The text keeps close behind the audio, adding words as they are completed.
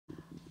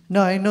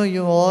Now I know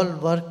you all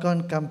work on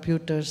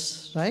computers,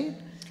 right?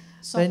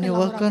 So When che you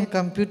work on lavorate-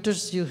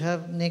 computers, you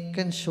have neck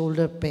and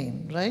shoulder pain,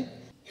 right?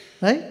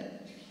 Right?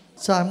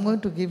 So I'm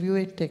going to give you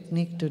a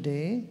technique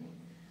today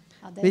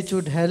which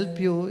would help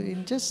you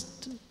in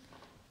just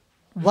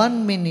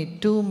 1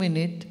 minute, 2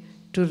 minutes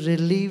to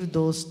relieve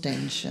those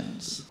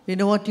tensions. You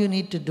know what you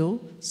need to do?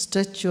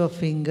 Stretch your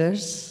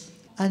fingers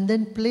and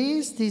then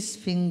place these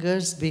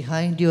fingers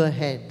behind your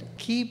head.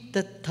 Keep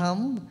the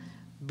thumb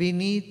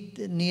beneath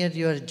near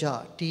your jaw,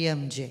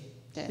 TMJ.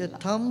 Your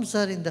thumbs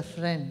are in the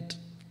front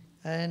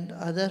and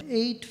other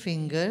 8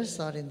 fingers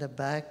are in the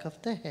back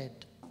of the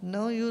head.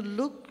 Now you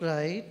look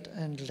right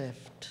and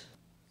left.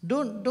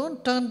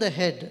 Don't turn the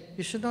head.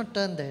 You should not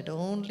turn the head.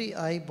 Only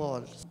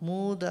eyeballs.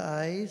 Move the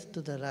eyes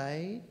to the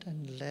right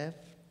and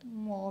left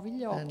Muovi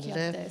gli and occhi a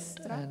left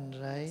destra. and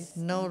right.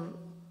 Now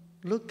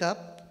look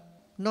up.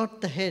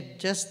 Not the head,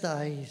 just the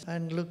eyes.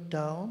 And look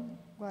down.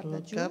 Guarda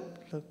Look giù, up.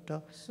 Look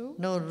down. su,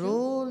 Now giù.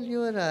 roll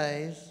your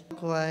eyes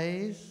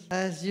twice.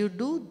 As you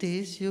do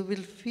this, you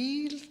will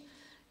feel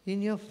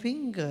in your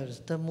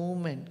fingers the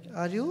movement.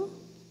 Are you?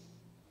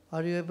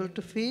 Are you able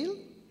to feel?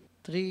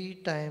 3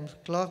 times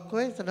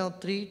clockwise, now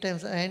 3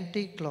 times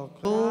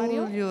anti-clockwise.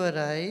 Roll your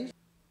eyes,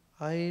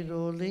 eye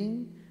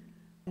rolling.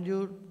 You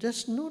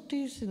just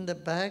notice in the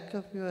back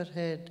of your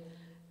head,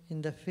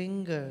 in the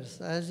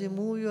fingers, as you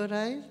move your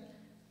eyes,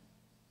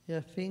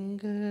 your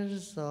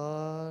fingers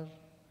are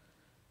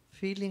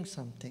feeling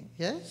something,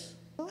 yes?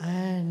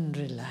 And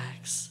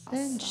relax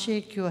and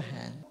shake your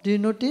hand. Do you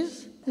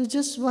notice? It's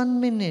just 1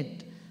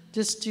 minute.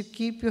 Just you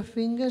keep your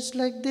fingers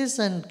like this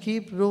and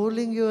keep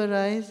rolling your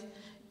eyes.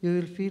 You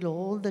will feel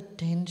all the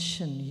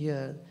tension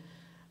here.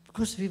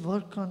 Because we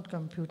work on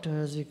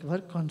computers, we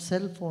work on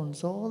cell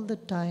phones all the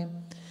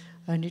time,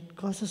 and it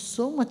causes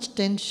so much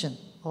tension.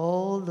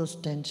 All those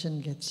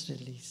tension gets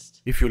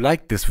released. If you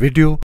like this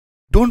video,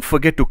 don't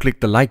forget to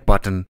click the like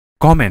button,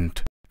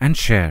 comment and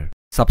share.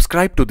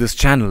 Subscribe to this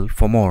channel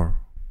for more.